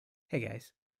Hey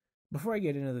guys, before I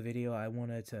get into the video, I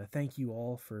wanted to thank you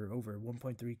all for over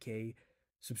 1.3k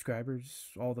subscribers,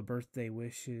 all the birthday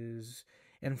wishes,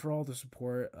 and for all the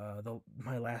support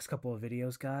my last couple of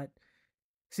videos got.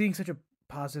 Seeing such a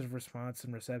positive response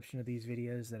and reception of these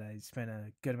videos that I spent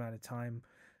a good amount of time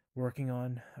working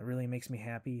on really makes me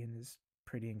happy and is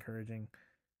pretty encouraging.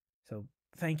 So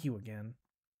thank you again.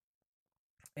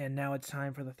 And now it's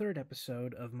time for the third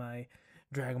episode of my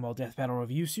Dragon Ball Death Battle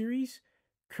review series,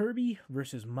 Kirby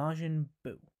vs. Majin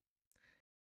Buu.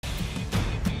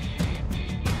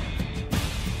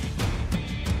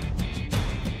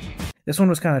 This one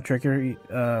was kind of tricky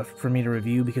for me to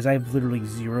review because I have literally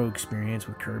zero experience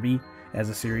with Kirby as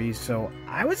a series, so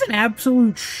I was in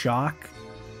absolute shock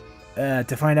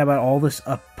to find out about all this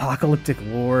apocalyptic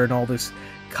lore and all this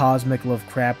cosmic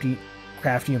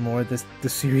Lovecraftian lore this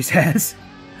series has.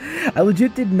 I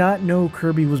legit did not know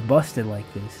Kirby was busted like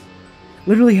this.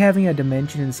 Literally having a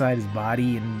dimension inside his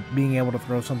body and being able to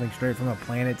throw something straight from a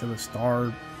planet to the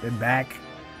star and back.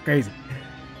 Crazy.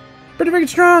 Pretty freaking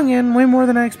strong and way more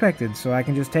than I expected, so I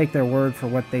can just take their word for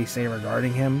what they say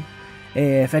regarding him.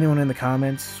 If anyone in the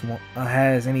comments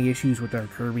has any issues with their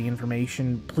Kirby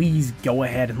information, please go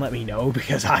ahead and let me know,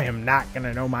 because I am not going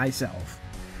to know myself.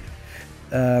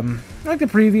 Like the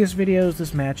previous videos,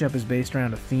 this matchup is based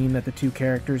around a theme that the two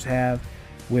characters have,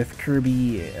 with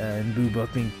Kirby and Buu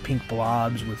both being pink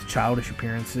blobs with childish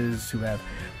appearances who have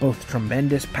both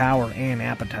tremendous power and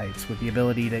appetites with the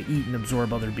ability to eat and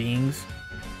absorb other beings.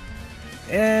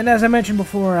 And as I mentioned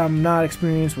before, I'm not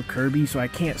experienced with Kirby, so I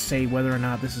can't say whether or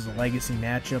not this is a legacy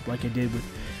matchup like I did with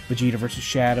Vegeta vs.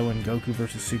 Shadow and Goku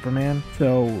vs. Superman.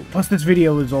 So, plus this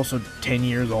video is also 10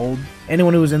 years old.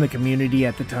 Anyone who was in the community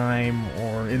at the time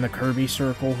or in the Kirby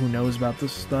circle who knows about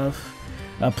this stuff,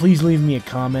 please leave me a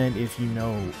comment if you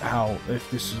know if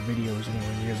this video is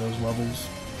anywhere near those levels.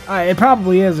 It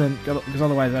probably isn't, because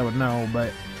otherwise I would know,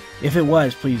 but if it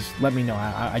was, please let me know.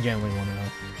 I genuinely want to know.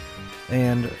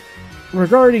 And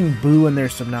regarding Buu and their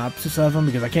synopsis of him,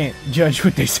 because I can't judge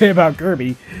what they say about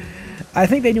Kirby, I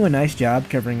think they do a nice job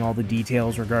covering all the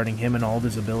details regarding him and all of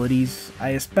his abilities. I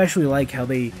especially like how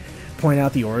they point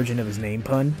out the origin of his name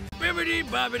pun. Bibbidi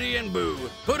Bobbidi and Boo.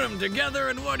 Put them together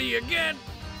and what do you get?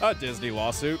 A Disney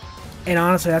lawsuit. And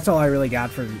honestly, that's all I really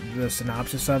got for the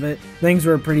synopsis of it. Things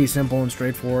were pretty simple and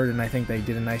straightforward, and I think they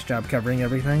did a nice job covering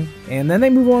everything. And then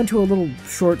they move on to a little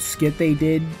short skit they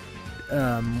did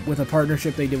with a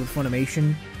partnership they did with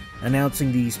Funimation,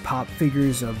 announcing these pop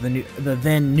figures of the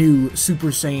then new Super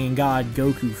Saiyan God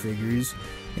Goku figures,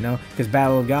 you know, because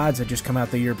Battle of Gods had just come out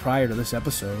the year prior to this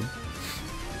episode.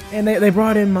 And they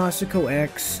brought in Masako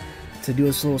X to do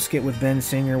this little skit with Ben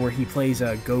Singer where he plays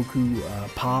a Goku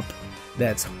pop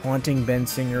that's haunting Ben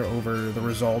Singer over the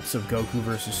results of Goku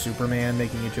versus Superman,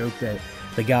 making a joke that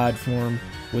the God form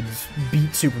would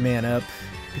beat Superman up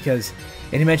because,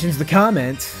 and he mentions the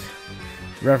comment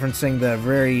referencing the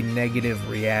very negative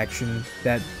reaction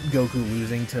that Goku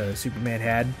losing to Superman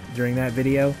had during that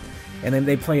video. And then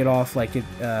they play it off like it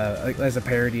as a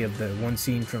parody of the one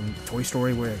scene from Toy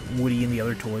Story where Woody and the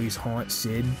other toys haunt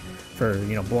Sid for,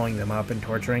 you know, blowing them up and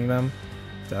torturing them.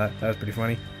 So that was pretty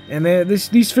funny. And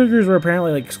these figures were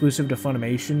apparently like exclusive to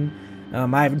Funimation.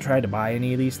 I haven't tried to buy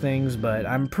any of these things, but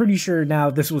I'm pretty sure now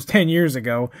this was 10 years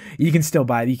ago. You can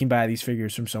buy these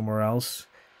figures from somewhere else.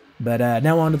 But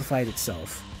now on to the fight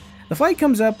itself. The fight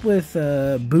comes up with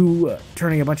Buu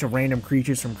turning a bunch of random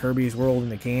creatures from Kirby's world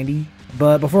into candy.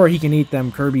 But before he can eat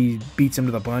them, Kirby beats him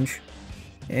to the punch.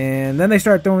 And then they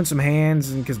start throwing some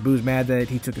hands, because Buu's mad that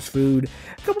he took his food.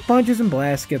 A couple punches and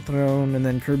blasts get thrown, and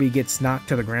then Kirby gets knocked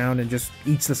to the ground and just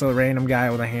eats this other random guy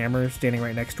with a hammer standing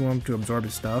right next to him to absorb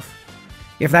his stuff.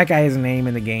 If that guy has a name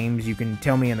in the games, you can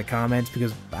tell me in the comments,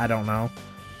 because I don't know.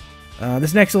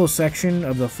 This next little section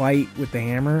of the fight with the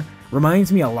hammer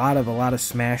reminds me a lot of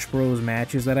Smash Bros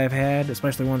matches that I've had,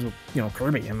 especially ones with, you know,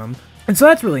 Kirby in them. And so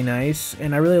that's really nice,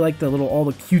 and I really like all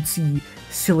the cutesy,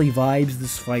 silly vibes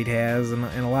this fight has, and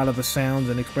a lot of the sounds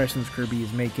and expressions Kirby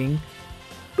is making.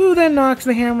 Buu then knocks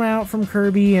the hammer out from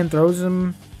Kirby and throws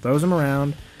him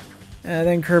around.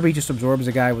 Then Kirby just absorbs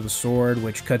a guy with a sword,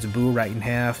 which cuts Buu right in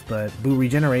half, but Buu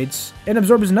regenerates and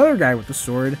absorbs another guy with the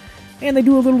sword, and they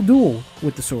do a little duel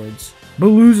with the swords.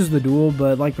 Buu loses the duel,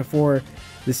 but like before,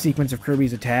 the sequence of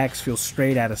Kirby's attacks feels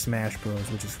straight out of Smash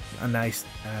Bros, which is a nice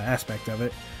aspect of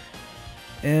it.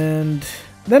 And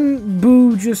then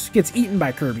Buu just gets eaten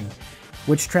by Kirby,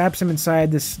 which traps him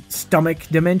inside this stomach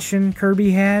dimension Kirby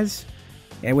has,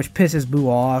 and which pisses Buu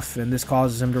off, and this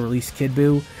causes him to release Kid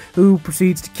Buu, who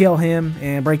proceeds to kill him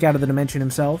and break out of the dimension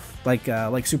himself, like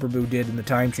Super Buu did in the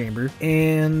Time Chamber.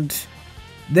 And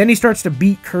then he starts to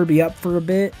beat Kirby up for a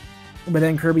bit, But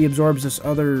then Kirby absorbs this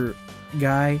other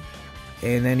guy,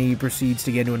 and then he proceeds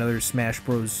to get into another Smash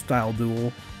Bros. Style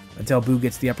duel until Boo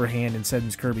gets the upper hand and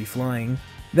sends Kirby flying.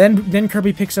 Then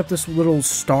Kirby picks up this little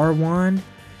star wand,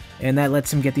 and that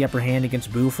lets him get the upper hand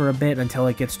against Boo for a bit until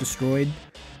it gets destroyed.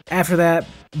 After that,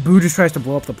 Boo just tries to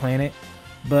blow up the planet,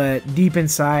 but deep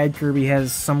inside, Kirby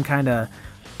has some kind of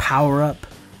power-up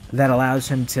that allows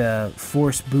him to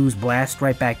force Boo's blast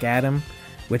right back at him,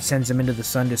 which sends him into the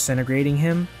sun, disintegrating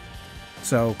him.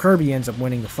 So Kirby ends up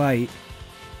winning the fight.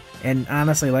 And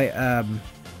honestly, like,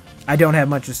 I don't have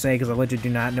much to say because I legit do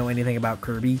not know anything about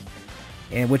Kirby,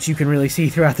 and which you can really see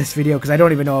throughout this video because I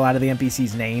don't even know a lot of the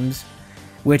NPCs' names.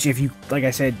 Which, if you, like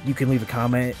I said, you can leave a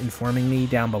comment informing me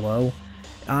down below.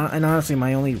 And honestly,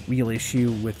 my only real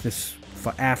issue with this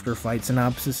after fight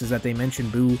synopsis is that they mention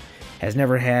Boo has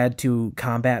never had to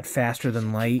combat faster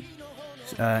than light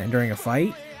during a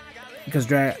fight,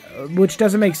 which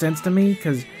doesn't make sense to me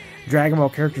because Dragon Ball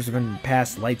characters have been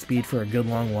past light speed for a good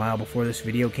long while before this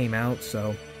video came out,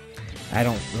 so I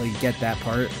don't really get that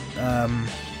part.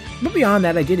 But beyond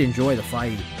that, I did enjoy the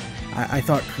fight. I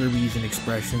thought Kirby's and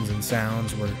expressions and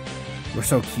sounds were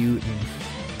so cute and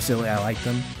silly. I liked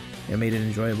them. It made it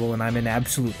enjoyable, and I'm in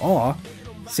absolute awe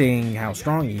seeing how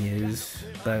strong he is.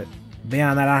 But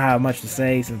beyond that, I don't have much to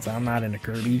say since I'm not into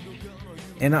Kirby.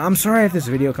 And I'm sorry if this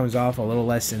video comes off a little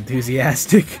less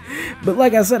enthusiastic, but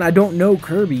like I said, I don't know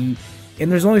Kirby,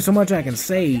 and there's only so much I can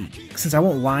say since I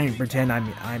won't lie and pretend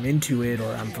I'm into it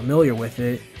or I'm familiar with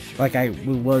it, like I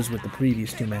was with the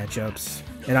previous two matchups.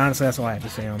 And honestly, that's all I have to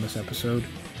say on this episode.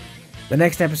 The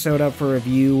next episode up for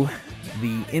review,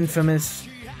 the infamous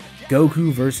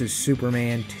Goku vs.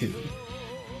 Superman 2,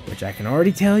 which I can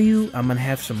already tell you I'm going to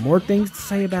have some more things to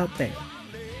say about there.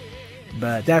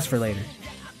 But that's for later.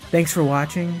 Thanks for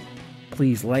watching.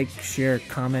 Please like, share,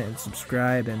 comment, and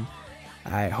subscribe, and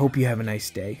I hope you have a nice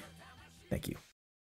day. Thank you.